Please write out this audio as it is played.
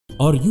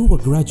Are you a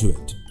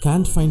graduate?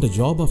 Can't find a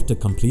job after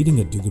completing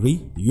a degree?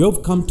 You have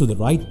come to the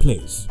right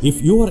place.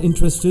 If you are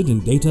interested in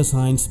data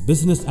science,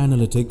 business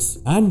analytics,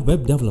 and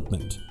web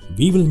development,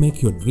 we will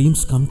make your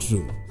dreams come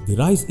true. The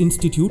RISE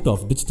Institute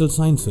of Digital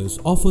Sciences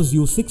offers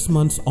you 6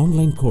 months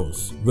online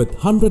course with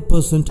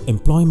 100%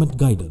 employment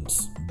guidance.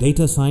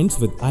 Data science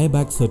with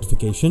IABAC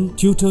certification,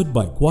 tutored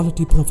by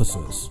quality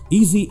professors.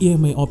 Easy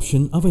EMI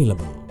option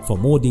available. For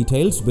more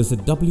details, visit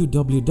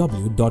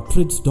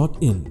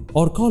www.trids.in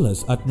or call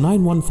us at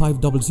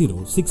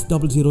 91500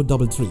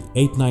 60033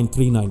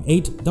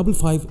 89398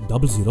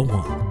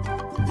 55001.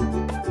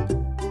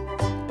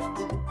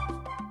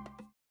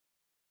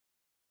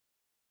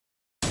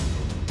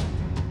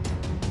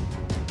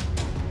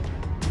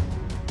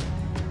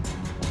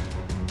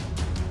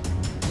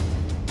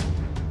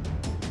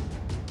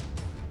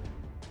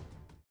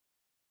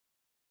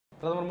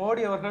 பிரதமர்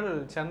மோடி அவர்கள்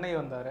சென்னை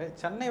வந்தார்.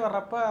 சென்னை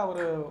வர்றப்ப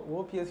அவர்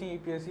ஓபிஎஸ்சியும்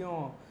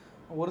இபிஎஸ்சியும்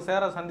ஒரு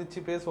சேர சந்தித்து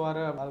பேசுவார்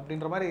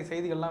அப்படின்ற மாதிரி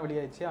செய்திகள்லாம்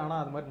வெளியாயிடுச்சு. ஆனால்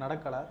அது மாதிரி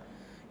நடக்கலை.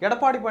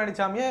 எடப்பாடி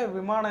பழனிசாமியே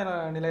விமான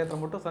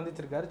நிலையத்தில் மட்டும்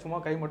சந்திச்சிருக்காரு. சும்மா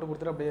கை மட்டும்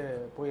கொடுத்துட்டு அப்படியே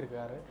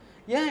போயிருக்காரு.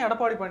 ஏன்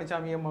எடப்பாடி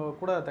பழனிசாமியை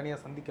கூட தனியாக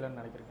சந்திக்கலன்னு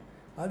நினைக்கிறீங்க?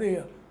 அது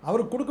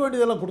அவருக்கு கொடுக்க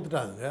வேண்டியதெல்லாம்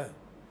கொடுத்துட்டாங்க.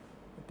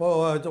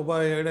 இப்போது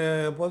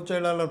பொதுச்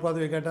செயலாளர்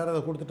பதவி கேட்டார்,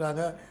 அதை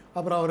கொடுத்துட்டாங்க.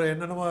 அப்புறம் அவர்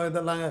என்னென்னமோ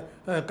இதெல்லாம்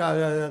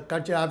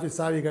கட்சி ஆஃபீஸ்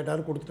சாவி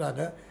கேட்டார்,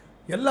 கொடுத்துட்டாங்க.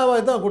 எல்லா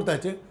இதான்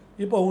கொடுத்தாச்சு.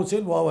 இப்போ உன்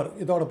சீன் ஓவர்,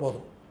 இதோட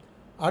போதும்.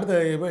 அடுத்த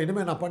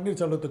இனிமேல் நான்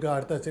பன்னீர்செல்வத்துக்கு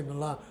அடுத்த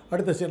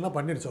சீன்லாம்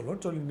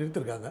பன்னீர்செல்வம்னு சொல்லி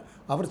நிறுத்திருக்காங்க.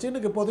 அவர்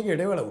சீனுக்கு இப்போதைக்கு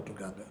இடைவேளை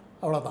விட்டுருக்காங்க,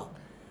 அவ்வளோதான்.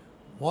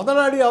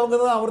 முதலாளி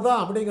அவர்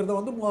தான் அப்படிங்கிறத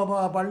வந்து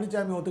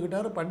பழனிசாமி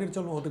ஒத்துக்கிட்டார்,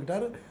 பன்னீர்செல்வம்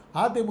ஒத்துக்கிட்டார்.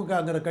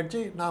 அதிமுகங்கிற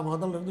கட்சி நான்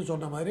முதல்ல இருந்து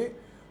சொன்ன மாதிரி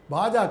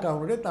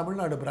பாஜகவுடைய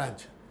தமிழ்நாடு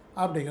பிரான்ச்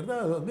அப்படிங்கிறது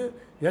அது வந்து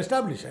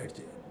எஸ்டாப்ளிஷ்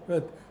ஆகிடுச்சு.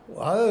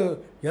 அது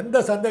எந்த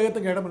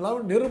சந்தேகத்துக்கு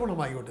இடமில்லாமல்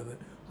நிரூபணமாகிவிட்டது.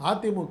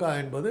 அதிமுக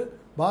என்பது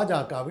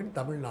பாஜகவின்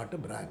தமிழ்நாட்டு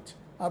பிரான்ச்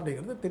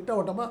அப்படிங்கிறது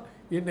திட்டவட்டமாக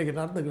இன்றைக்கி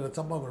நடந்துக்கிற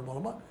சம்பவங்கள்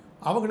மூலமாக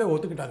அவங்களே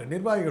ஒத்துக்கிட்டாங்க.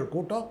 நிர்வாகிகள்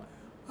கூட்டம்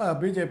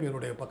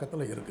பிஜேபியினுடைய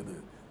பக்கத்தில் இருக்குது,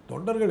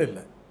 தொண்டர்கள்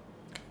இல்லை.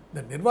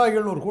 இந்த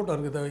நிர்வாகிகள்னு ஒரு கூட்டம்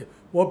இருக்குது.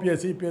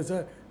 ஓபிஎஸ் சிபிஎஸ்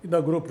இந்த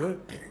குரூப்பு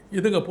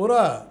இதுங்க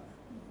பூரா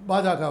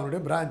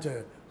பாஜகவினுடைய பிரான்ச்சு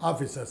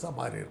ஆஃபீஸர்ஸாக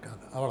மாறி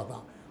இருக்காங்க,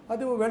 அவ்வளோதான்.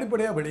 அது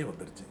வெளிப்படையாக வெளியே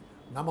வந்துடுச்சு.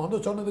 நம்ம வந்து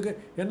சொன்னதுக்கு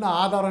என்ன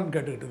ஆதாரம்னு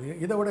கேட்டுக்கிட்டு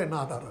இதை விட என்ன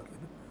ஆதாரம் இருக்குது?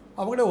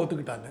 அவங்களே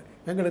ஒத்துக்கிட்டாங்க,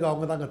 எங்களுக்கு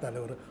அவங்க தாங்க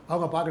தலைவர்,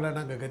 அவங்க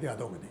பார்க்கலன்னா அங்கே கதி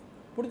அதோ கதி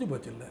பிடிச்சி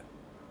போச்சு. இல்லை,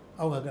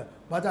 அவங்க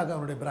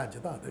பாஜகவுடைய பிரான்ச்சு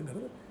தான்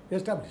அதுங்கிறது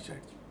எஸ்டாப்ளிஷ்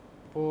ஆகிடுச்சு.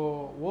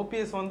 இப்போது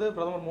ஓபிஎஸ் வந்து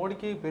பிரதமர்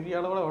மோடிக்கு பெரிய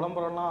அளவில்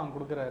விளம்பரம்லாம்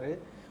கொடுக்குறாரு.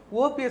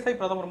 ஓபிஎஸ்ஐ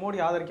பிரதமர் மோடி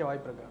ஆதரிக்க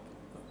வாய்ப்பு இருக்கா?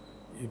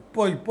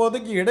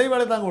 இப்போதைக்கு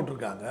இடைவேளை தாங்க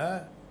விட்டுருக்காங்க.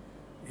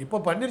 இப்போ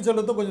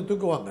பன்னீர்செல்வத்தை கொஞ்சம்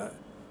தூக்குவாங்க.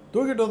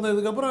 தூக்கிட்டு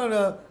வந்ததுக்கப்புறம்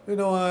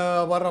இன்னும்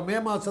வர்ற மே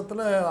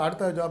மாதத்தில்,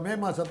 அடுத்த மே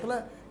மாதத்தில்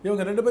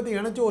இவங்க ரெண்டு பேர்த்தையும்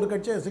இணைச்சி ஒரு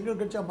கட்சியை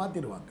சிங்கிள் கட்சியாக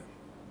மாற்றிடுவாங்க.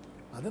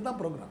 அதுதான்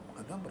ப்ரோக்ராம்,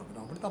 அப்படி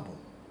தான்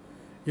போகும்.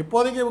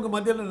 இப்போதைக்கு இவங்க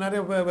மத்தியில் நிறைய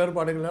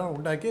வேறுபாடுகளெல்லாம்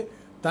உண்டாக்கி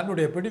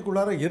தன்னுடைய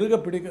பிடிக்குள்ளார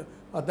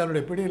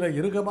தன்னுடைய பிடியில்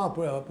இறுகமாக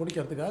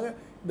பிடிக்கிறதுக்காக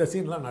இந்த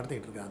சீன்லாம்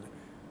நடத்திக்கிட்டு இருக்காங்க.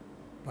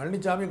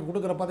 பழனிசாமிக்கு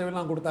கொடுக்குற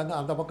பதவியெல்லாம் கொடுத்தாங்க,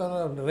 அந்த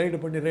பக்கம் ரைடு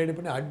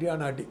பண்ணி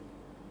அடியான அடி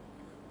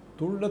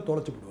துள்ள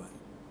தொலைச்சி விடுவாங்க.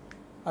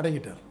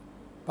 அடங்கிட்டார்,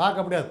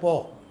 பார்க்க முடியாது,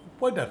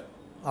 போயிட்டார்,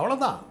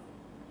 அவ்வளோதான்.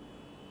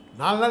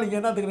 4 நாள் இங்கே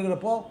என்னத்துக்கு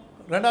இருக்கிறப்போ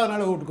 2வது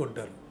நாள் வீட்டுக்கு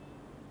வந்துட்டார்.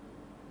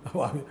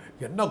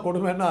 என்ன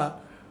கொடுமைன்னா,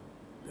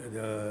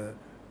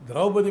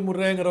 திரௌபதி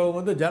முர்மேங்கிறவங்க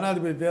வந்து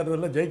ஜனாதிபதி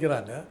தேர்தலில்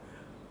ஜெயிக்கிறாங்க,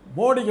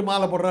 மோடிக்கு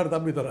மாலை போடுறாரு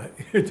தம்பி துறை.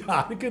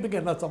 அதுக்கு இதுக்கு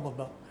என்ன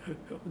சம்பந்தம்?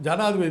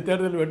 ஜனாதிபதி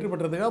தேர்தலில் வெற்றி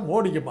பெற்றதுக்காக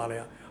மோடிக்கு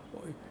மாலையா?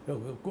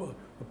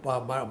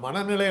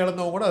 மனநிலை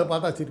இழந்தவங்க கூட அதை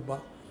பார்த்தா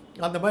சிரிப்பான்.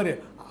 அந்த மாதிரி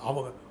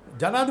அவங்க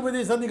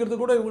ஜனாதிபதியை சந்திக்கிறது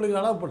கூட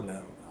இவங்களுக்கு அளவு பண்ணல.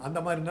 அந்த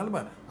மாதிரி நிலைமை,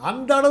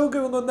 அந்த அளவுக்கு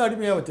இவங்க வந்து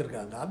அடிமையாக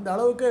வச்சுருக்காங்க. அந்த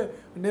அளவுக்கு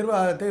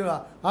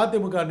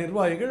அதிமுக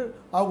நிர்வாகிகள்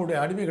அவங்களுடைய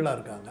அடிமைகளாக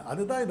இருக்காங்க.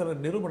 அதுதான்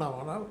இதில்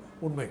நிரூபணமான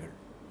உண்மைகள்.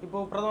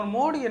 இப்போது பிரதமர்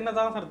மோடி என்ன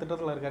தான் சார்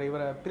திட்டத்தில் இருக்கார்?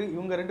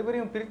 இவங்க 2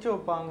 பேரையும் பிரித்து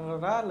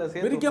வைப்பாங்களா இல்லை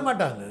பிரிக்க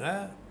மாட்டாங்க?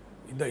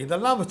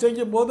 இதெல்லாம்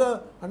செய்யும்போது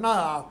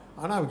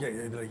ஆனால்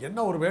இதில் என்ன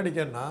ஒரு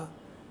வேடிக்கைன்னா,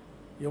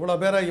 இவ்வளோ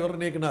பேரை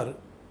இவர் நீக்கினார்,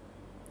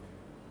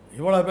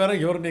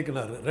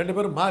 2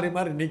 பேரும் மாறி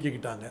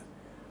நீக்கிக்கிட்டாங்க.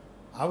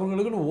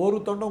 அவங்களுக்குன்னு ஒரு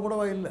தொண்டம்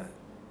கூடவா இல்லை.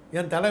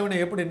 என் தலைவனை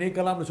எப்படி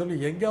நீக்கலாம்னு சொல்லி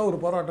எங்கேயா ஒரு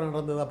போராட்டம்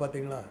நடந்ததா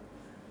பார்த்தீங்களா?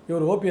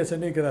 இவர் ஓபிஎஸ்ஸை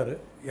நீக்கிறாரு,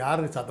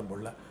 யாரும் சாத்தம்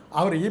போடல.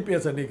 அவர்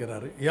இபிஎஸ்ஸை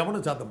நீக்கிறாரு,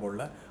 எவனும் சாத்தம்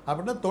போடல.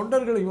 அப்படின்னா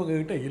தொண்டர்கள்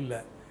இவங்ககிட்ட இல்லை.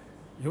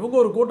 இவங்க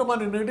ஒரு கூட்டமாக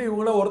நின்றுட்டு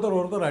இவங்கள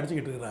ஒருத்தர்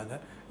அடிச்சுக்கிட்டு இருக்கிறாங்க.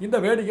 இந்த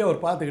வேடிக்கை அவர்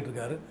பார்த்துக்கிட்டு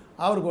இருக்காரு.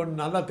 அவருக்கு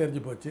ஒன்று நல்லா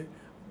தெரிஞ்சு போச்சு,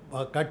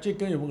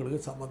 கட்சிக்கும் இவங்களுக்கு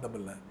சம்மந்தம்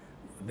இல்லை.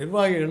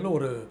 நிர்வாகிகள்னு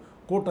ஒரு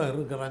கூட்டம்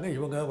இருக்கிறாங்க,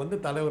 இவங்க வந்து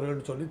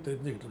தலைவர்கள்னு சொல்லி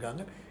தெரிஞ்சுக்கிட்டு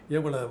இருக்காங்க.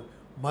 இவங்களை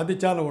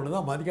மதித்தாலும் ஒன்று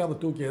தான்,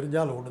 மதிக்காமல் தூக்கி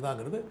எரிஞ்சாலும் ஒன்று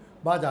தாங்கிறது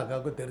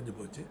பாஜகவுக்கு தெரிஞ்சு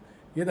போச்சு.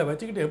 இதை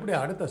வச்சுக்கிட்டு எப்படி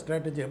அடுத்த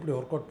ஸ்ட்ராட்டஜி எப்படி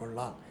ஒர்க் அவுட்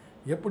பண்ணலாம்,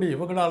 எப்படி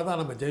இவங்களால தான்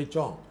நம்ம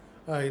ஜெயித்தோம்,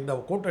 இந்த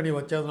கூட்டணி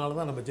வச்சதுனால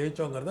தான் நம்ம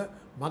ஜெயித்தோங்கிறத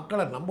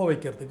மக்களை நம்ப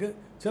வைக்கிறதுக்கு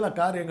சில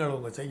காரியங்கள்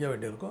அவங்க செய்ய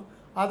வேண்டியிருக்கும்.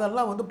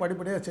 அதெல்லாம் வந்து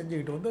படிப்படியாக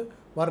செஞ்சுக்கிட்டு வந்து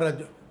வர்ற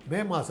மே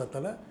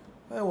மாதத்தில்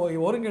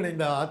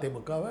ஒருங்கிணைந்த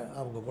அதிமுகவை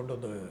அவங்க கொண்டு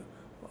வந்து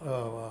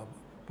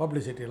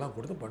பப்ளிசிட்டியெல்லாம்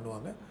கொடுத்து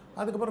பண்ணுவாங்க.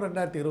 அதுக்கப்புறம்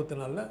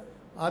 2024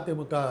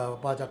 அதிமுக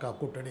பாஜக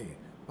கூட்டணி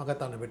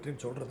மகத்தான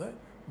வெற்றின்னு சொல்கிறத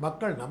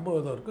மக்கள்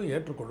நம்புவதற்கும்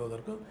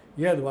ஏற்றுக்கொள்வதற்கும்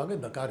ஏதுவாக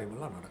இந்த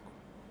காரியமெல்லாம் நடக்கும்.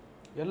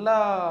 எல்லா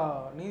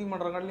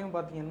நீதிமன்றங்கள்லையும்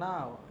பார்த்தீங்கன்னா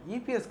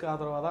இபிஎஸ்க்கு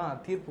ஆதரவாக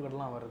தான்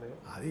தீர்ப்புகள்லாம் வருது.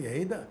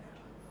 அது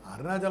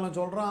அருணாச்சலம்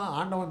சொல்கிறான்,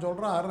 ஆண்டவன்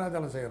சொல்கிறான்,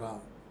 அருணாச்சலம் செய்கிறான்.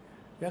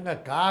 ஏங்க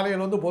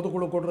காலையில் வந்து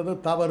பொதுக்குழு கூட்டுறது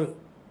தவறு,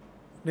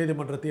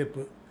 நீதிமன்ற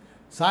தீர்ப்பு.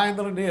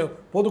 சாயந்தரம்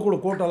பொதுக்குழு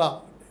கூட்டலாம்,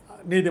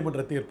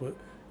 நீதிமன்ற தீர்ப்பு.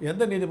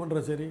 எந்த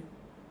நீதிமன்றம் சரி?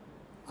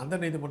 அந்த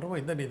நீதிமன்றமா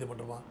இந்த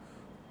நீதிமன்றமா?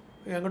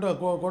 என்கிட்ட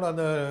கூட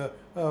அந்த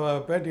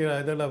பேட்டி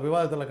இதில்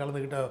விவாதத்தில்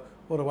கலந்துக்கிட்ட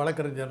ஒரு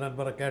வழக்கறிஞர்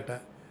நண்பரை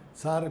கேட்டேன்,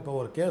 சார் இப்போ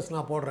ஒரு கேஸ்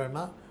நான்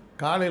போடுறேன்னா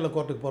காலையில்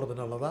கோர்ட்டுக்கு போகிறது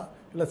நல்லதா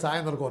இல்லை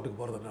சாயந்தரம்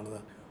கோர்ட்டுக்கு போகிறது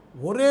நல்லதா?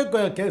 ஒரே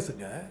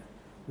கேஸுங்க,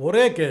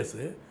 ஒரே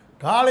கேஸு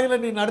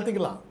காலையில் நீ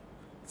நடத்திக்கலாம்,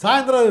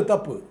 சாயந்தரம் அது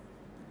தப்பு.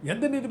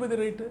 எந்த நீதிபதி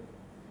ரைட்டு?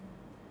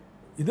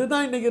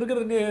 இதுதான் இன்றைக்கி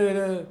இருக்கிற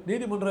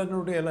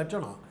நீதிமன்றங்களுடைய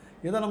லட்சணம்.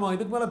 இதை நம்ம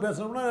இதுக்கு மேலே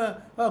பேசணும்னா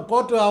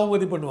கோர்ட்டு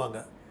அவமதி பண்ணுவாங்க.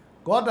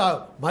 கோர்ட்டை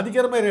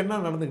மதிக்கிற மாதிரி என்ன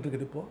நடந்துக்கிட்டு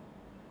இருக்குது இப்போது?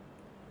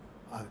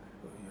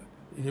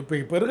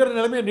 இப்போ இருக்கிற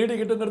நிலைமையை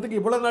நீடிக்கிட்டுங்கிறதுக்கு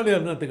இவ்வளோ நாள்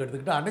என்னத்துக்கு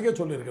எடுத்துக்கிட்டு அன்றைக்கே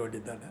சொல்லியிருக்க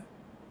வேண்டியது தானே.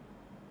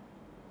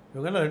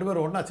 இவங்கெல்லாம் 2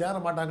 பேரும் ஒன்றா சேர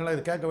மாட்டாங்களா?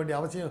 இது கேட்க வேண்டிய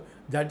அவசியம்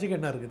ஜட்ஜுக்கு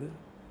என்ன இருக்குது?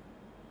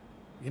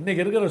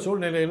 இன்றைக்கி இருக்கிற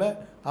சூழ்நிலையில்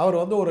அவர்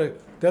வந்து ஒரு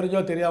தெரிஞ்சோ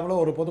தெரியாமலோ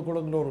ஒரு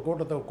பொதுக்குழுங்கிற ஒரு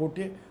கூட்டத்தை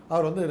கூட்டி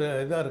அவர் வந்து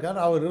இதாக இருக்கார்,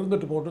 அவர்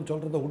இருந்துட்டு போட்டுன்னு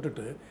சொல்கிறத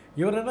விட்டுட்டு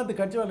இவர் என்னது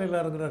கட்சி வேலையில்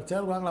இருக்கிறார்,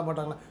 சேருவாங்களா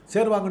மாட்டாங்களா?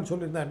 சேருவாங்கன்னு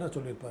சொல்லியிருந்தா என்ன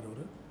சொல்லியிருப்பார்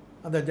அவர்?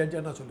 அந்த ஜட்ஜ்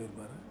என்ன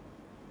சொல்லியிருப்பார்?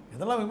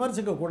 இதெல்லாம்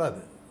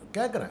விமர்சிக்கக்கூடாது.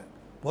 கேட்குறேன்,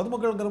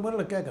 பொதுமக்கள்ங்கிற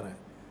மாதிரியில் கேட்குறேன்.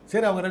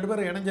 சரி, அவங்க 2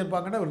 பேரும்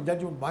இணைஞ்சிருப்பாங்கன்னா ஒரு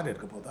ஜட்ஜ்மெண்ட் மாறி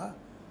இருக்க போதா?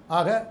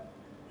 ஆக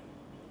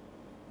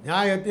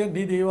நியாயத்தையும்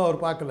நீதியையும் அவர்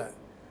பார்க்கல,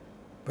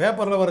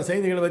 பேப்பரில் வர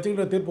செய்திகளை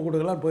வச்சுக்கிட்டு தீர்ப்பு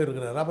கொடுக்கலான்னு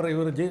போயிருக்கிறார். அப்புறம்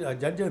இவர்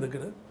ஜட்ஜு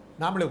எதுக்குன்னு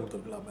நாமளே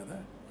கொடுத்துருக்கலாம். அதை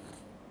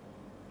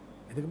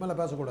இதுக்கு மேலே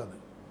பேசக்கூடாது,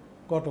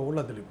 கோர்ட்டை உள்ள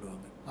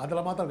தள்ளிவிடுவாங்க.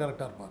 அதில் மாத்திரம்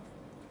கரெக்டாக இருப்பாங்க.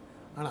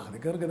 ஆனால்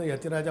அதுக்கு இருக்குது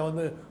எச்-ராஜா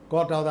வந்து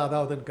கோர்ட்டாவது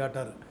அதாவதுன்னு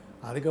கேட்டார்,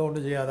 அதுக்கு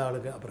ஒன்றும் செய்யாத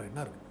ஆளுக்கு அப்புறம் என்ன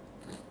இருக்குது?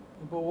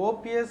 இப்போ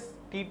ஓபிஎஸ்,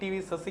 டிடிவி,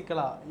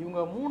 சசிகலா இவங்க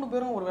 3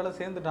 பேரும் ஒரு வேளை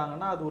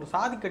சேர்ந்துட்டாங்கன்னா அது ஒரு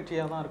சாதி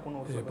கட்சியாக தான்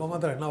இருக்கும்னு ஒரு இப்போ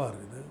மாத்திரம் என்னவா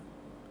இருக்குது?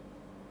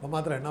 இப்போ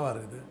மாத்திரம் என்னவா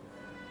இருக்குது?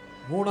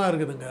 3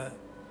 இருக்குதுங்க,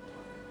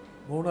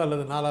 3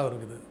 அல்லது 4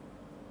 இருக்குது.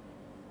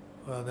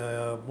 அந்த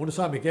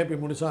முனுசாமி, கேபி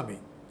முனுசாமி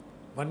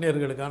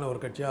வன்னியர்களுக்கான ஒரு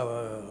கட்சியாக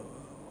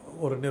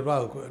ஒரு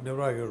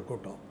நிர்வாகிகள்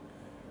கூட்டம்.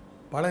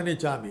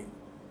 பழனிசாமி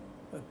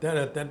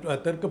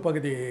தெற்கு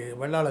பகுதி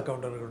வெள்ளாள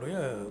கவுண்டர்களுடைய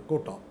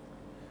கூட்டம்.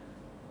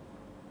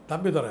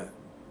 தம்பிதுரை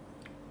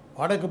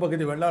வடக்கு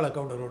பகுதி வெள்ளாள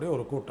கவுண்டர்களுடைய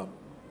ஒரு கூட்டம்.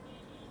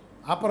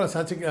 அப்புறம்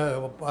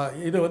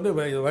இது வந்து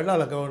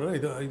வெள்ளாள கவுண்டர்,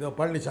 இது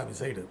பழனிசாமி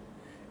சைடு.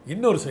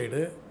 இன்னொரு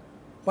சைடு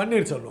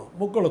பன்னீர்செல்வம்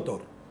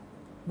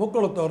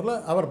முக்குளத்தூரில்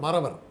அவர்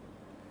மறவர்.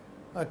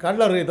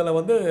 கள்ளர் இதில்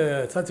வந்து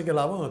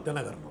சசிகலாவும்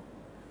தினகரனும்.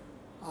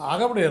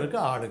 அகமுடையருக்கு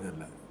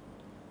ஆளுங்கல்ல.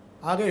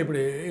 ஆக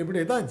இப்படி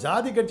தான்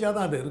ஜாதி கட்சியாக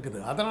தான் அது இருக்குது.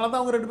 அதனால தான்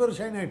அவங்க 2 பேரும்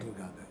ஷைன் ஆகிட்டு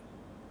இருக்காங்க.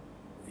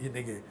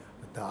 இன்றைக்கி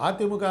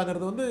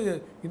அதிமுகங்கிறது வந்து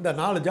இந்த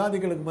 4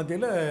 ஜாதிகளுக்கு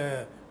மத்தியில்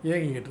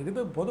இயங்கிக்கிட்டு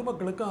இருக்குது.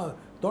 பொதுமக்களுக்கும்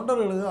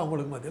தொண்டர்களுக்கும்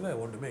அவங்களுக்கு மத்தியில்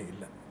ஒன்றுமே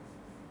இல்லை.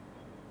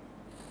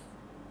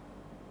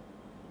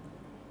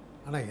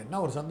 ஆனால்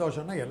என்ன ஒரு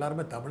சந்தோஷம்னா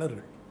எல்லாருமே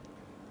தமிழர்கள்.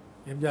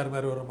 எம்ஜிஆர்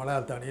மாதிரி ஒரு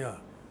மலையாளத்தானியோ,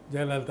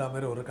 ஜெயலலிதா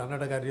மாதிரி ஒரு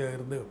கன்னடக்காரியோ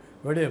இருந்து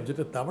வெளியே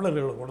அமைச்சிட்டு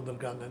தமிழர்களை கொண்டு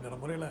வந்திருக்காங்கங்கிற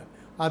முறையில்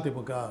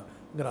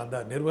அதிமுகங்கிற அந்த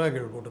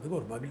நிர்வாகிகள் கூட்டத்துக்கு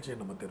ஒரு மகிழ்ச்சியை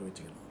நம்ம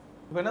தெரிவிச்சுக்கலாம்.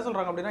 இப்போ என்ன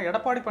சொல்கிறாங்க அப்படின்னா,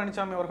 எடப்பாடி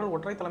பழனிசாமி அவர்கள்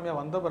ஒற்றை தலைமையாக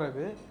வந்த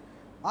பிறகு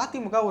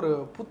அதிமுக ஒரு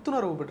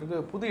புத்துணர்வு பெற்றிருக்கு,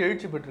 புது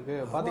எழுச்சி பெற்றிருக்கு.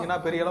 பார்த்தீங்கன்னா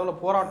பெரிய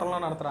அளவில்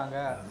போராட்டம்லாம் நடத்துகிறாங்க.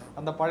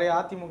 அந்த பழைய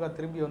அதிமுக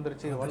திரும்பி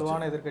வந்துருச்சு,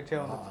 வலுவான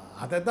எதிர்கட்சியாக வந்துருச்சு.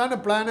 அதை தானே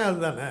பிளானே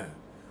அதுதானே.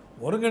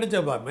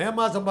 ஒருங்கிணைச்சப்பா மே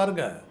மாதம்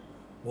பாருங்கள்,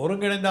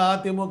 ஒருங்கிணைந்த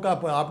அதிமுக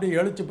அப்படி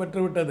எழுச்சி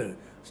பெற்று விட்டது.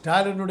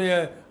 ஸ்டாலினுடைய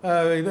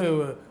இது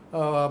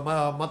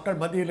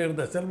மக்கள் மத்தியில்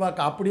இருந்த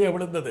செல்வாக்கு அப்படியே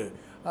விழுந்தது.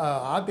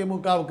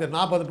 அதிமுகவுக்கு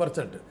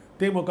 40%,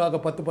 திமுகவுக்கு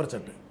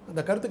 10%.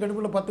 அந்த கருத்து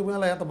கணிப்பில் 10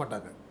 மேலே ஏற்ற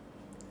மாட்டாங்க.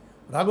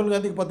 ராகுல்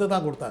காந்திக்கு 10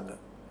 தான் கொடுத்தாங்க,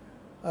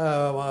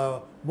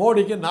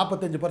 மோடிக்கு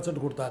 45%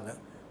 கொடுத்தாங்க.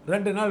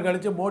 2 நாள்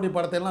கழித்து மோடி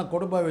படத்தையெல்லாம்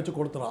கொடுப்பாக வச்சு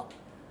கொடுத்துறான்.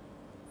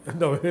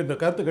 இந்த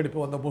கருத்து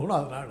கணிப்பு வந்த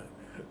 3ஆவது நாள்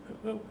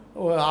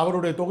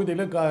அவருடைய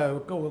தொகுதியில்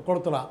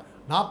கொடுத்துறான்.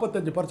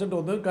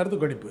 45% வந்து கருத்து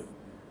கணிப்பு.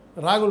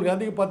 ராகுல்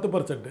காந்திக்கு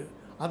 10%.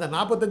 அந்த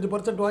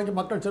 45% வாங்கி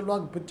மக்கள்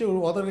செல்வாங்க பிச்சு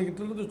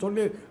உதவிக்கிட்டு இருந்து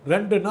சொல்லி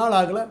 2 நாள்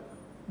ஆகலை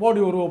மோடி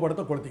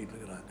உருவப்படத்தை கொளுத்திக்கிட்டு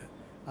இருக்கிறாங்க.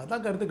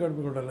 அதுதான் கருத்து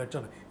கணிப்புகளோட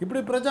லட்சணம். இப்படி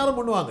பிரச்சாரம்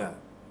பண்ணுவாங்க.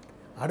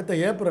 அடுத்த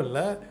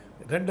ஏப்ரலில்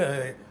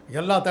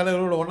எல்லா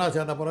தலைவர்களும் ஒன்றா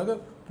சேர்ந்த பிறகு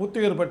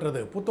புத்துயிர் பெற்றது,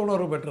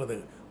 புத்துணர்வு பெற்றது,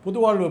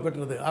 புதுவாழ்வு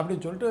பெற்றது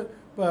அப்படின்னு சொல்லிட்டு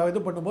இப்போ இது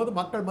பண்ணும்போது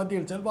மக்கள்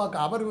மத்தியில் செல்வாக்கு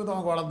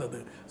அபரிமிதமாக வளர்ந்தது.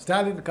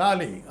 ஸ்டாலின்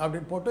காலி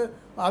அப்படின்னு போட்டு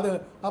அது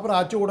அப்புறம்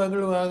அச்சு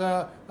ஊடகங்கள்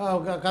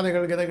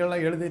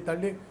கதைகள்லாம் எழுதி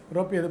தள்ளி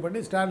ரொப்பி இது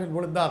பண்ணி ஸ்டாலின்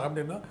விழுந்தார்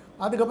அப்படின்னா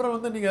அதுக்கப்புறம்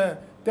வந்து நீங்கள்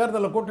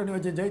தேர்தலில் கூட்டணி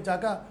வச்சு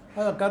ஜெயிச்சாக்கா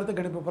கருத்து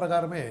கணிப்பு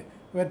பிரகாரமே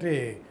வெற்றி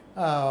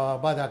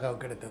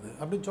பாஜகவுக்கு கிடைத்தது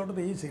அப்படின்னு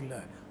சொல்கிறது ஈஸி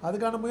இல்லை.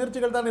 அதுக்கான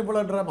முயற்சிகள் தான்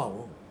இவ்வளோ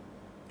ட்ராமாவும்.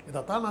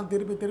 இதைத்தான் நான்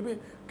திருப்பி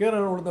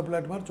கீரல் விழுந்த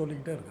பிள்ளைட்டு மாதிரி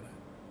சொல்லிக்கிட்டே இருக்கிறேன்.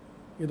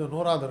 இது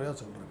 100ஆவது தடவையாக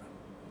சொல்கிறேன்.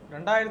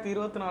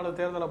 2024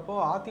 தேர்தல் அப்போ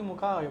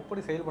அதிமுக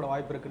எப்படி செயல்பட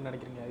வாய்ப்பு இருக்குன்னு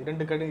நினைக்கிறீங்க?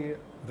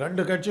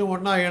 ரெண்டு கட்சியும்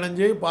ஒன்றா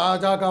இணைஞ்சு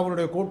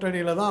பாஜகவுடைய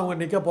கூட்டணியில் தான் அவங்க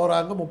நிற்க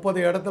போகிறாங்க.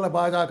 30 இடத்துல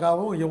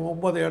பாஜகவும்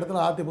 9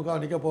 இடத்துல அதிமுக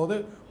நிற்க போகுது.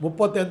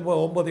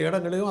 39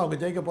 இடங்களையும் அவங்க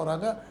ஜெயிக்க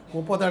போகிறாங்க.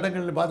 30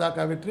 இடங்களில்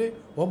பாஜக வெற்றி,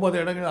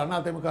 9 இடங்களில்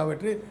அதிமுக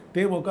வெற்றி,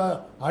 திமுக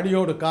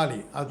அடியோடு காலி.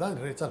 அதுதான்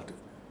ரிசல்ட்டு.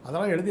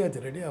 அதெல்லாம்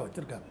எழுதியாச்சு, ரெடியாக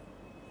வச்சுருக்காங்க.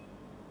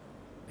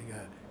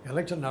 நீங்கள்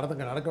எலெக்ஷன்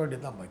நடக்க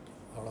வேண்டியது தான் பாக்கி,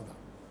 அவ்வளோதான்.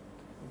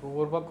 இப்போ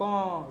ஒரு பக்கம்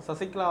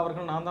சசிகலா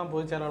அவர்கள் நான் தான்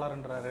பொதுச்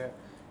செயலாளர்ன்றாரு,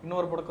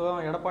 இன்னொரு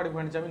பக்கம் எடப்பாடி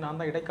பழனிசாமி நான்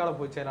தான் இடைக்கால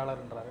பொதுச்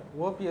செயலாளர்ன்றாரு,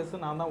 ஓபிஎஸ்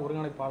நான் தான்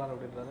ஒருங்கிணைப்பாளர்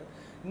அப்படின்றாரு,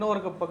 இன்னொரு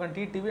பக்கம்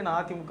டிடிவி நான்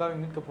அதிமுகவை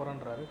மீட்க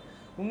போகிறேன்றாரு.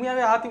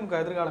 உண்மையாகவே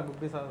அதிமுக எதிர்காலம்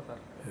எப்படி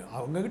சார்?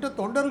 அவங்கக்கிட்ட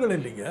தொண்டர்கள்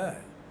இல்லைங்க.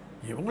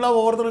 இவங்களா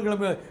ஒவ்வொருத்தரும்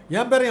கிளம்பி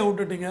என் பேரையும்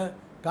விட்டுட்டீங்க.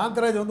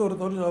 காந்தராஜ் வந்து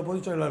ஒரு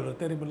பொதுச்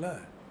செயலாளர் தெரியுமில்ல.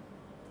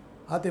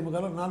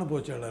 அதிமுகவில் நானும்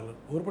பொதுச்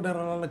செயலாளர்.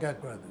 உறுப்பினர்களால்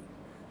கேட்கக்கூடாது.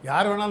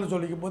 யார் வேணாலும்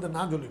சொல்லிக்கும் போது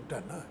நான்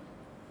சொல்லிவிட்டேன்னா,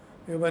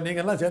 இப்போ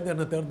நீங்கள்லாம் சேர்ந்து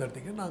என்ன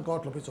தேர்ந்தெடுத்தீங்க, நான்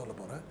கோர்ட்டில் போய் சொல்ல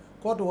போகிறேன்.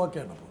 கோர்ட்டு ஓகே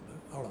என்ன போகுது,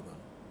 அவ்வளோதான்.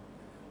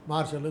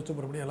 மார்ஷல்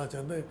சுப்பிரமணியம் எல்லாம்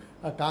சேர்ந்து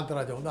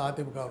காந்தராஜை வந்து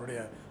அதிமுகவுடைய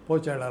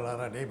பொதுச்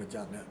செயலாளராக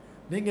நியமித்தாங்க.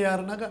 நீங்கள்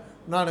யாருன்னாக்கா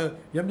நான்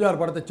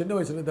எம்ஜிஆர் படத்தை சின்ன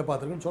வயசுலேருந்தே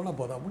பார்த்துருக்கேன்னு சொன்னால்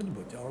போதும், முடிஞ்சு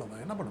போச்சு,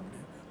 அவ்வளோதான். என்ன பண்ண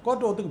முடியும்?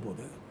 கோர்ட்டு ஒத்துக்க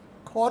போகுது.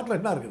 கோர்ட்டில்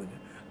என்ன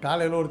இருக்குதுங்க?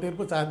 காலையில் ஒரு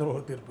தீர்ப்பு, சாயந்தரம்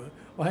ஒரு தீர்ப்பு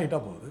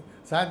வாங்கிட்டா போகுது.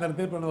 சாயந்தரம்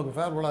தீர்ப்பு நமக்கு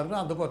ஃபேர்ஃபுல்லாக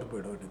இருக்குன்னா அந்த கோர்ட்டு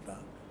போயிட வேண்டியது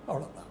தான்,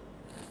 அவ்வளோதான்.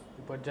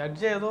 இப்போ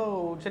ஜட்ஜே ஏதோ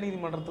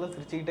உச்சநீதிமன்றத்தில்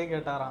சிரிச்சுக்கிட்டே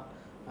கேட்டாராம்,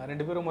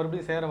 2 பேரும்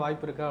மறுபடியும் சேர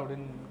வாய்ப்பு இருக்கா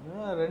அப்படின்னு.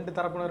 2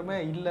 தரப்பினருமே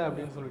இல்லை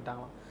அப்படின்னு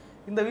சொல்லிட்டாங்களாம்.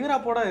 இந்த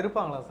வீராப்போட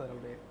இருப்பாங்களா சார்?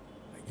 அப்படியே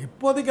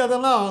இப்போதைக்கு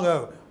அதெல்லாம் அவங்க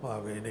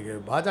இன்றைக்கி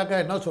பாஜக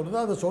என்ன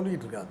சொல்லுதோ அதை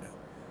சொல்லிக்கிட்டு இருக்காங்க.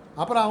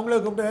 அப்புறம் அவங்களே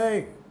கூப்பிட்டு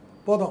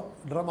போதும்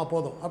ட்ராமா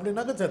போதும்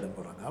அப்படின்னாக்க சேர்த்து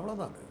போகிறாங்க,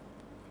 அவ்வளோதான். அது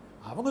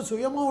அவங்க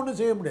சுயமாக ஒன்றும்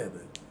செய்ய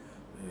முடியாது.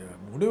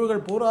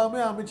 முடிவுகள்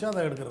பூராமே அமித்ஷா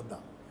தான் எடுக்கிறது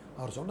தான்.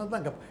 அவர் சொன்னது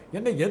தான்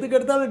எங்கே எதுக்கு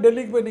எடுத்தாலும்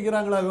டெல்லிக்கு போய்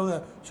நிற்கிறாங்களா இவங்க?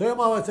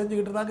 சுயமாக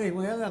செஞ்சுக்கிட்டு இருந்தாங்க.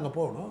 இவங்க ஏங்க அங்கே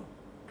போகணும்?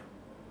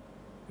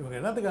 இவங்க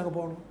என்னத்துக்கு அங்கே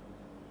போகணும்?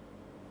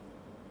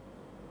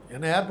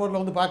 என்னை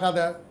ஏர்போர்ட்டில் வந்து பார்க்காத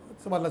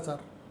வரல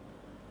சார்,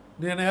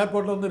 நீ என்னை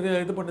ஏர்போர்ட்டில் வந்து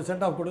இது பண்ணி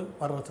சென்ட் ஆஃப் கொடு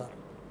வர்றேன் சார்,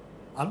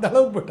 அந்த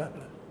அளவுக்கு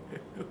போயிட்டாங்க.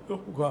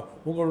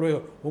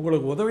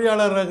 உங்களுக்கு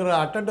உதவியாளர் இருக்கிற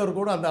அட்டெண்டர்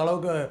கூட அந்த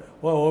அளவுக்கு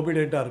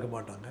ஒபீடியண்ட்டாக இருக்க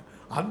மாட்டாங்க.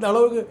 அந்த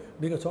அளவுக்கு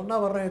நீங்கள்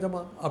சொன்னால் வர்றேன்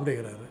எஜமா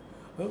அப்படிங்கிறாரு.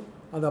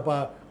 அந்த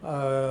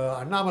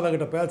அண்ணாமலை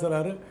கிட்ட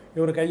பேசுகிறாரு,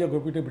 இவர் கையை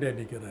கூப்பிட்டு இப்படியே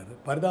நிற்கிறாரு.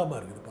 பரிதாபமாக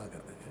இருக்குது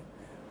பார்க்குறதுக்கு.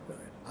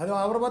 அது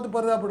அவரை பார்த்து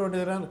பரிதாபப்பட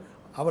வேண்டியதுன்னு.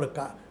 அவர்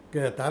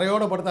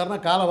தரையோடு படுத்தாருன்னா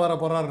காலை வர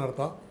போகிறாருன்னு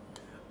அர்த்தம்,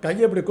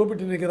 கையை இப்படி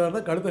கூப்பிட்டு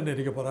நிற்கிறாருன்னா கழுத்தை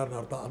நெரிக்க போகிறாருன்னு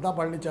அர்த்தம். அதுதான்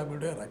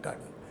பழனிசாமியுடைய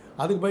ரெக்கார்டு.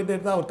 அதுக்கு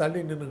பயந்து தான் அவர் தள்ளி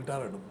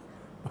நின்றுக்கிட்டார்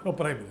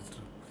பிரைம்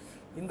மினிஸ்டர்.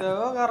 இந்த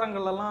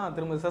விவகாரங்கள்லாம்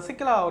திரும்ப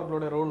சசிகலா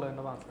அவர்களுடைய ரோல்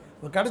என்னதான்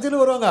சார்?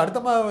 கடைசியில் வருவாங்க, அடுத்த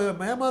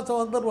மே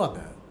மாதம்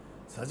வந்துடுவாங்க.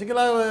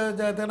 சசிகலா,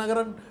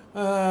 தினகரன்,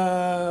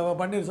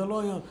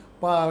 பன்னீர்செல்வம்,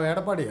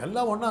 எடப்பாடி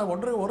எல்லாம்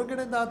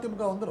ஒருங்கிணைந்த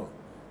அதிமுக வந்துடும்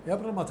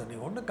ஏப்ரல் மாதம்.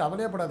 நீங்கள் ஒன்றும்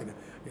கவலையப்படாதீங்க.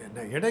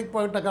 என்ன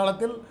இடைப்பட்ட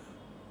காலத்தில்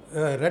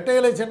இரட்டை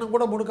இலை சின்னம்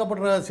கூட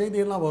முடுக்கப்படுற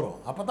செய்தியெல்லாம் வரும்.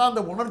 அப்போ தான்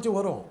அந்த உணர்ச்சி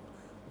வரும்,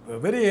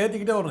 வெறியை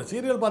ஏற்றிக்கிட்டே வரும்.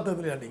 சீரியல் பார்த்தது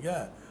இல்லையா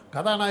நீங்கள்?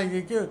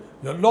 கதாநாயகிக்கு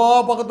எல்லா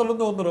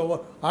பக்கத்துலேருந்து வந்துடும்.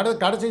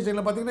 கடைசி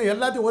சீரியல் பார்த்தீங்கன்னா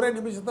எல்லாத்தையும் ஒரே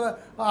நிமிஷத்தில்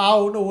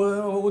ஒன்று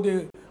ஊதி,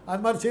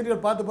 அது மாதிரி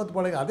சீரியல் பார்த்து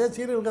பழகி. அதே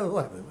சீரியல் கதை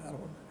தான் இது, வேறு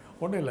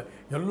ஒன்றும் இல்லை.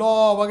 எல்லா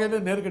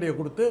வகையிலும் நெருக்கடியை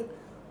கொடுத்து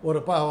ஒரு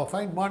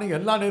ஃபைன் மார்னிங்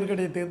எல்லா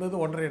நெருக்கடியை தீர்ந்தது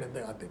ஒன்றிணைந்த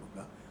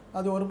அதிமுக.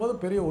 அது வரும்போது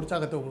பெரிய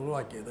உற்சாகத்தை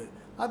உருவாக்கியது.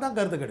 அதுதான்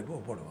கருத்து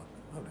கணிப்பு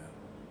போடுவாங்க.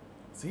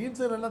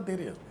 சீன்ஸ் எல்லாம்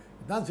தெரியும்,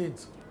 இதுதான்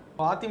சீன்ஸ்.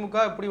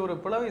 அதிமுக இப்படி ஒரு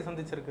பிளவை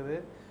சந்திச்சிருக்குது.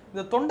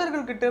 இந்த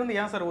தொண்டர்கள் கிட்ட இருந்து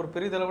ஏன் சார் ஒரு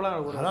பெரிதளவில்?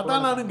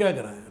 அதான் நானும்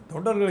கேட்குறேன்.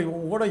 தொண்டர்கள்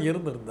இவங்க கூட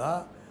இருந்திருந்தா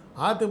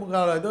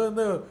அதிமுக இது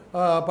வந்து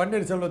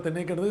பன்னீர்செல்வத்தை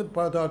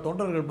நீக்கிறதுக்கு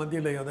தொண்டர்கள்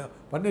மத்தியில்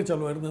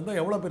பன்னீர்செல்வம்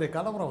இருந்திருந்தால் எவ்வளோ பெரிய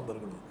கலவரம்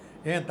வந்திருக்கணும்.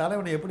 என்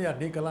தலைவனை எப்படியா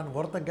நீக்கலான்னு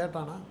ஒருத்தன்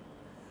கேட்டானா?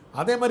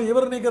 அதே மாதிரி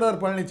இவர்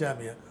நீக்கிறார்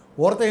பழனிசாமியை,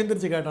 ஒருத்தன்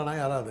எந்திரிச்சு கேட்டானா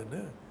யாராதுன்னு?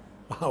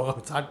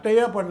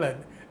 சட்டையே பண்ணல.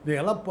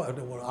 இதெல்லாம்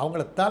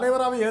அவங்கள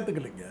தலைவராகவே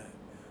ஏற்றுக்கலைங்க.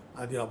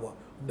 அது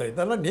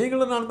இதெல்லாம்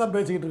நீங்களும் நான் தான்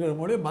பேசிக்கிட்டு இருக்கிற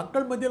மொழி.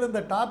 மக்கள் மத்தியில்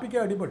இந்த டாப்பிக்கே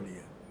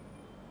அடிபடலையே,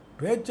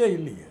 பேச்சே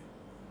இல்லையே.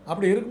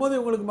 அப்படி இருக்கும்போது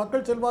இவங்களுக்கு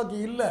மக்கள் செல்வாக்கு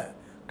இல்லை,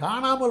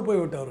 காணாமல்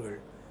போய்விட்டவர்கள்,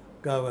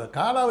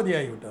 காலாவதி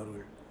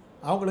ஆகிவிட்டவர்கள்.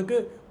 அவங்களுக்கு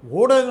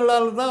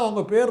ஊடகங்களால் தான்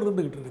அவங்க பேர்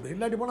இருந்துக்கிட்டு இருக்குது.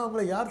 இல்லாட்டி போனால்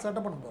அவங்கள யார்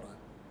சட்டம் பண்ண போகிறாங்க?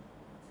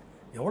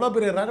 எவ்வளோ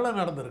பெரிய ரகலை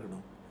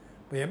நடந்திருக்கணும்.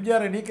 இப்போ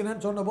எம்ஜிஆரை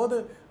நீக்கினேன்னு சொன்னபோது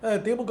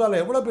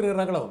திமுகவில் எவ்வளோ பெரிய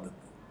ரகலை வந்தது.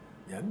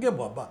 எங்கே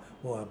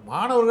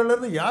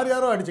மாணவர்கள்லேருந்து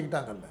யாரோ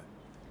அடிச்சுக்கிட்டாங்கல்ல.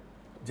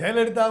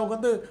 ஜெயலலிதாவுக்கு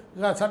வந்து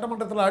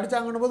சட்டமன்றத்தில்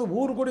அடித்தாங்கன்னு போது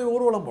ஊர் கூடி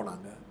ஊர்வலம்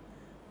போனாங்க.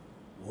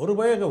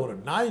 ஒரு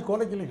நாய்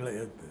கொலைக்கிளிகளை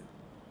எடுத்து,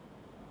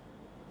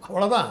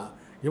 அவ்வளோதான்.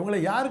 இவங்களை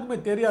யாருக்குமே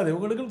தெரியாது.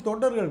 இவங்களுக்கு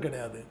தொண்டர்கள்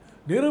கிடையாது.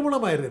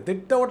 நிறுவனமாக இருக்குது,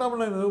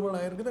 திட்டவட்டமான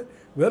நிறுவனம் இருக்குது.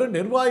 வெறும்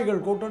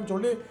நிர்வாகிகள் கூட்டம்னு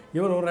சொல்லி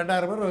இவர் ஒரு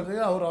 2000 பேர் வச்சு,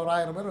 அவர் ஒரு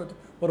 1000 பேர் வச்சு,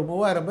 ஒரு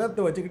 3000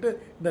 பேர்த்து வச்சுக்கிட்டு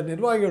இந்த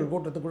நிர்வாகிகள்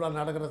கூட்டத்துக்குள்ளே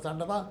நடக்கிற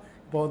சண்டை தான்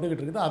இப்போ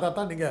வந்துக்கிட்டு இருக்குது.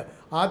 அதைத்தான் நீங்கள்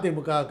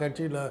அதிமுக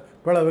கட்சியில்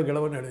பிளவு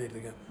கிளவுன்னு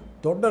எழுதிட்டுருங்க.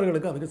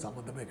 தொண்டர்களுக்கு அதுக்கு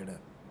சம்மந்தமே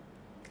கிடையாது.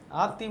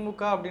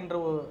 அதிமுக அப்படின்ற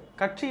ஒரு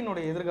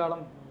கட்சியினுடைய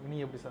எதிர்காலம் இனி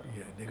எப்படி சார்?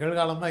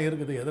 நிகழ்காலம் தான்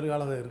இருக்குது,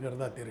 எதிர்காலம்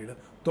இருக்கிறதா தெரியல.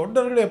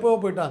 தொண்டர்கள் எப்போவோ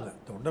போயிட்டாங்க.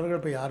 தொண்டர்கள்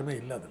இப்போ யாருமே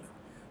இல்லை. அதில்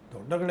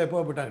தொண்டர்கள் எப்போ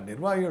போயிட்டாங்க,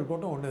 நிர்வாகிகள்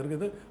கூட்டம் ஒன்று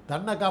இருக்குது,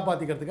 தன்னை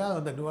காப்பாற்றிக்கிறதுக்காக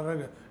அந்த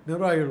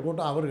நிர்வாகிகள்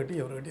கூட்டம்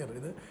அவர்கிட்டையும் இவர்கிட்டையும்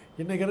இருக்குது.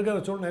 இன்றைக்கி இருக்கிற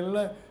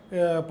சூழ்நிலையில்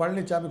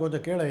பழனிசாமி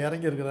கொஞ்சம் கீழே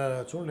இறங்கி இருக்கிற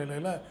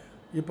சூழ்நிலையில்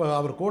இப்போ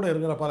அவர் கூட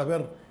இருக்கிற பல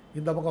பேர்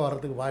இந்த பக்கம்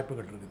வர்றதுக்கு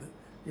வாய்ப்புகள் இருக்குது.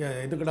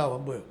 இதுக்குடா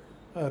வம்பு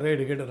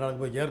ரெய்டு கேட்டு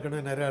நடந்து போய்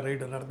ஏற்கனவே நிறையா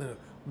ரெய்டு நடந்து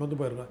நொந்து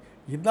போயிருக்கோம்.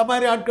 இந்த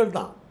மாதிரி ஆட்கள்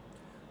தான்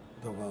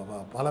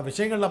பல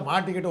விஷயங்களில்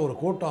மாட்டிக்கிட்டு ஒரு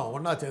கூட்டம்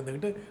ஒன்றா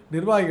சேர்ந்துக்கிட்டு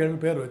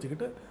நிர்வாகிகள்னு பேர்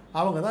வச்சுக்கிட்டு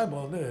அவங்க தான் இப்போ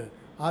வந்து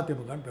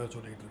அதிமுகன்னு பேர்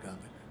சொல்லிக்கிட்டு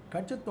இருக்காங்க.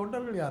 கட்சி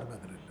தொண்டர்கள் யாருமே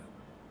அதில் இல்லை.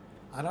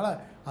 அதனால்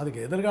அதுக்கு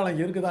எதிர்காலம்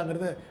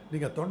இருக்குதாங்கிறது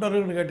நீங்கள்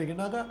தொண்டர்கள்னு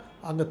கேட்டிங்கன்னாக்கா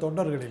அங்கே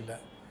தொண்டர்கள் இல்லை.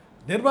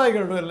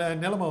 நிர்வாகிகளுடைய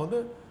நிலைமை வந்து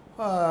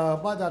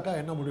பாஜக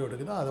என்ன முடிவு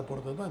எடுக்குதோ அதை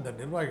பொறுத்து தான் இந்த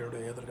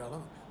நிர்வாகிகளுடைய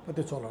எதிர்காலம்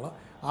பற்றி சொல்லலாம்.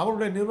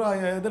 அவருடைய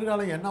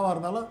எதிர்காலம் என்னவாக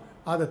இருந்தாலும்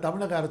அது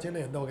தமிழக அரசியலை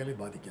எந்த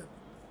வகையிலையும் பாதிக்காது.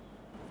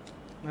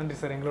 நன்றி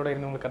சார், எங்களோட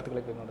இருந்தவங்க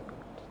கருத்துக்களுக்கு என்னோட.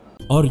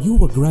 Are you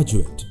a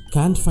graduate?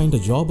 Can't find a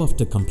job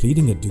after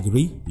completing a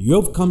degree? You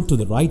have come to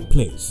the right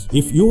place.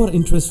 If you are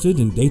interested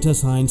in data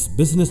science,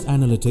 business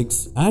analytics,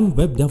 and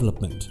web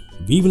development,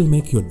 we will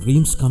make your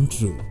dreams come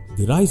true.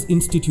 The RISE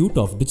Institute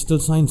of Digital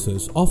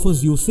Sciences offers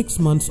you 6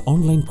 months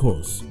online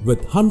course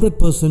with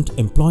 100%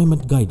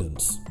 employment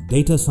guidance.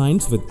 Data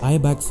science with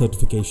IABAC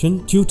certification,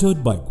 tutored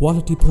by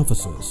quality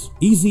professors.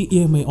 Easy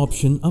EMI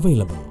option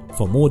available.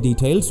 For more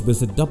details,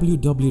 visit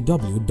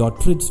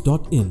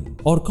www.trids.in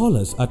or call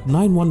us at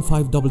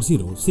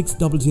 91500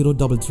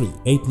 60033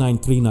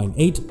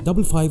 89398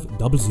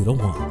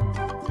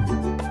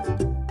 55001.